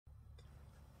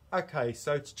Okay,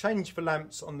 so to change the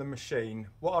lamps on the machine,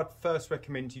 what I'd first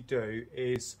recommend you do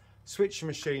is switch the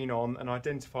machine on and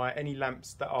identify any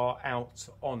lamps that are out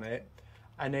on it.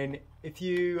 And then if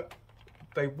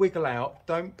they wiggle out,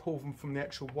 don't pull them from the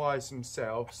actual wires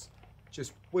themselves,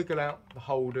 just wiggle out the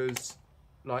holders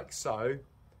like so.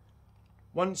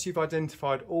 Once you've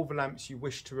identified all the lamps you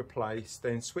wish to replace,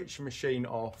 then switch the machine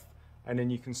off and then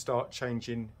you can start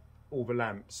changing all the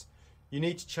lamps. You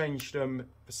need to change them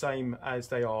the same as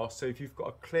they are. So if you've got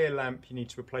a clear lamp, you need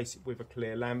to replace it with a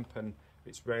clear lamp, and if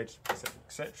it's red,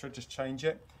 etc., just change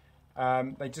it.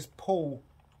 They just pull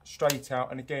straight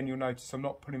out, and again you'll notice I'm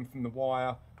not pulling from the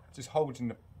wire, just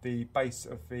holding the base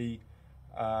of the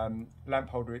lamp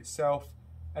holder itself,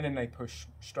 and then they push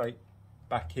straight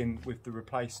back in with the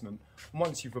replacement. And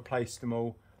once you've replaced them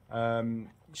all, you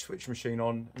switch the machine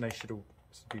on and they should all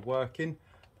be working.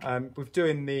 With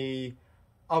doing the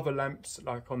other lamps,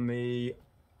 like on the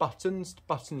buttons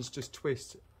just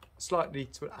twist slightly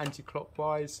to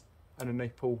anti-clockwise and then they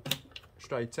pull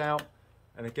straight out,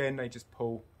 and again they just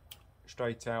pull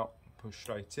straight out, push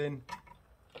straight in,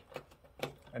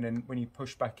 and then when you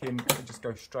push back in it just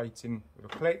goes straight in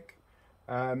with a click.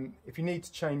 If you need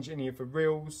to change any of the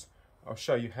reels, I'll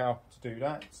show you how to do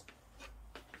that.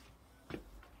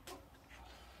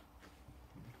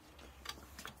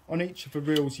 On each of the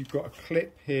reels you've got a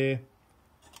clip here.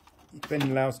 It then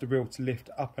allows the reel to lift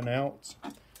up and out,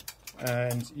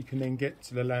 and you can then get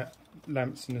to the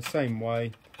lamps in the same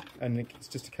way, and it's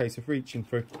just a case of reaching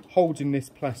through, holding this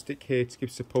plastic here to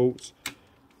give support,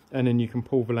 and then you can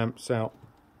pull the lamps out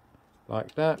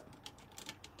like that.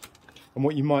 And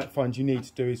what you might find you need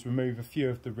to do is remove a few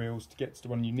of the reels to get to the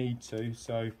one you need to.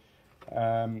 So if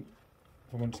I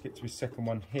want to get to the second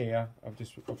one here, I've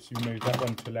just obviously removed that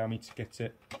one to allow me to get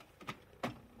it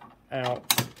out,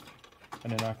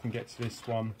 and then I can get to this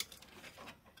one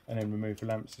and then remove the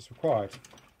lamps as required.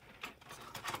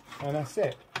 And that's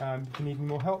it. If you need any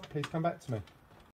more help, please come back to me.